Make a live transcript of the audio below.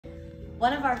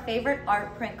One of our favorite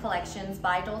art print collections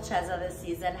by Dolcezza this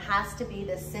season has to be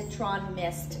the Citron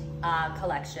Mist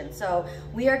collection. So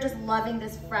we are just loving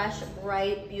this fresh,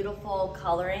 bright, beautiful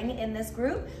coloring in this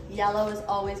group. Yellow is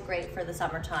always great for the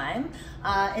summertime.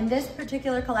 In this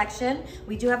particular collection,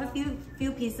 we do have a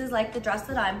few pieces like the dress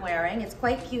that I'm wearing. It's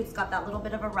quite cute. It's got that little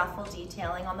bit of a ruffle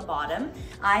detailing on the bottom.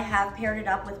 I have paired it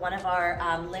up with one of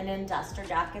our linen duster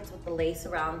jackets with the lace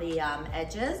around the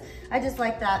edges. I just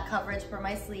like that coverage for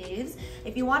my sleeves.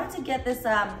 If you wanted to get this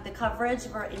the coverage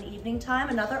for an evening time,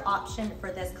 another option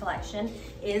for this collection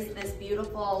is this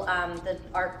beautiful the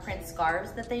art print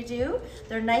scarves that they do.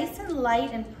 They're nice and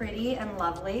light and pretty and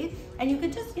lovely, and you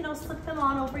could just, you know, slip them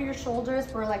on over your shoulders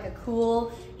for like a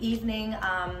cool evening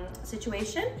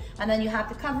situation, and then you have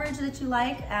the coverage that you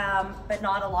like, but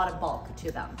not a lot of bulk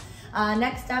to them.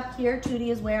 Next up here, Tootie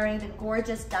is wearing the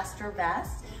gorgeous duster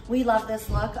vest. We love this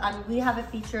look. We have it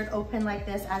featured open like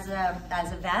this as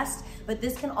a vest, but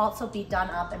this can also be done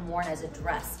up and worn as a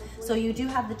dress. So you do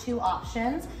have the two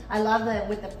options. I love that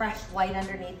with the fresh white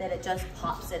underneath it, it just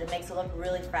pops it. It makes it look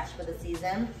really fresh for the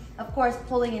season. Of course,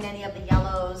 pulling in any of the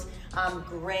yellows,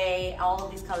 gray, all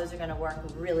of these colors are gonna work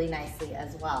really nicely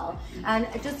as well. And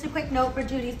just a quick note for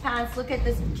Tootie's pants, look at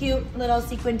this cute little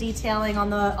sequin detailing on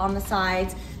the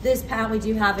sides. This pant we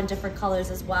do have in different colors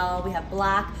as well. We have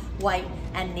black, white,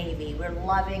 and navy. We're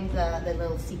loving the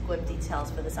little sequin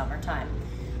details for the summertime.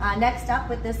 Next up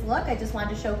with this look, I just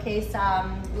wanted to showcase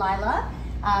Lila.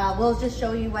 We'll just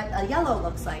show you what a yellow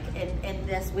looks like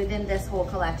within this whole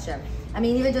collection. I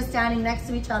mean, even just standing next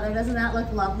to each other, doesn't that look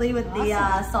lovely with awesome.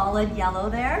 The solid yellow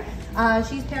there?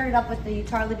 She's paired it up with the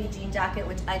Charlie B jean jacket,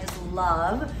 which I just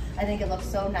love. I think it looks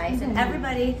so nice. And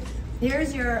everybody,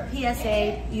 here's your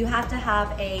PSA. You have to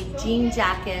have a jean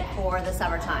jacket for the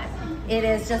summertime. It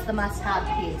is just the must-have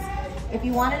piece. If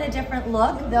you wanted a different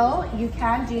look though, you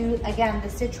can do, again, the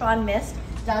Citron Mist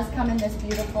does come in this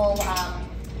beautiful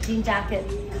jean jacket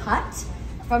cut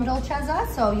from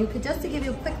Dolcezza. So you could, just to give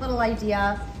you a quick little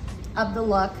idea of the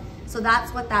look. So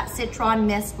that's what that Citron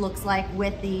Mist looks like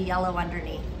with the yellow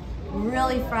underneath.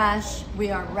 Really fresh.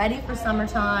 We are ready for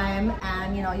summertime,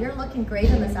 and you know, you're looking great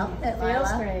in this outfit, Lila.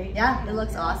 Feels great. Yeah, it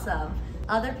looks awesome.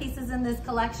 Other pieces in this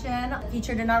collection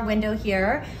featured in our window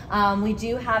here. We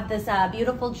do have this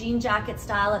beautiful jean jacket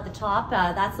style at the top.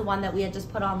 That's the one that we had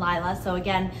just put on Lila. So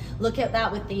again, look at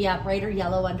that with the brighter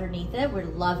yellow underneath it. We're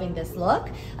loving this look.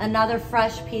 Another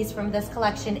fresh piece from this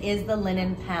collection is the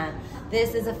linen pant.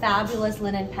 This is a fabulous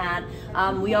linen pant.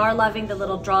 We are loving the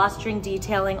little drawstring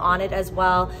detailing on it as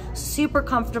well. Super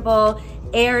comfortable,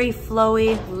 airy,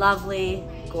 flowy, lovely,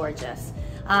 gorgeous.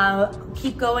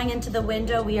 Keep going into the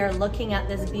window. We are looking at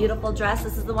this beautiful dress.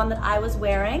 This is the one that I was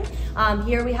wearing.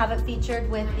 Here we have it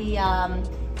featured with the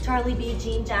Charlie B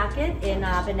jean jacket in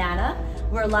banana.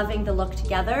 We're loving the look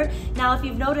together. Now, if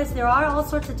you've noticed, there are all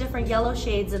sorts of different yellow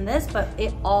shades in this, but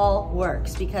it all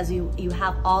works because you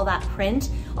have all that print,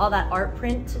 all that art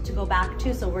print to go back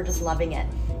to, so we're just loving it.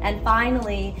 And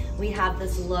finally, we have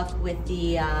this look with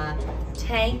the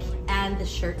tank and the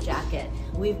shirt jacket.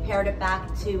 We've paired it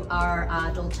back to our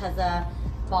Dolcezza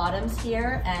bottoms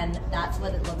here, and that's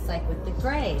what it looks like with the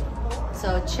gray.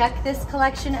 So check this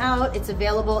collection out. It's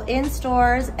available in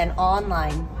stores and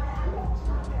online.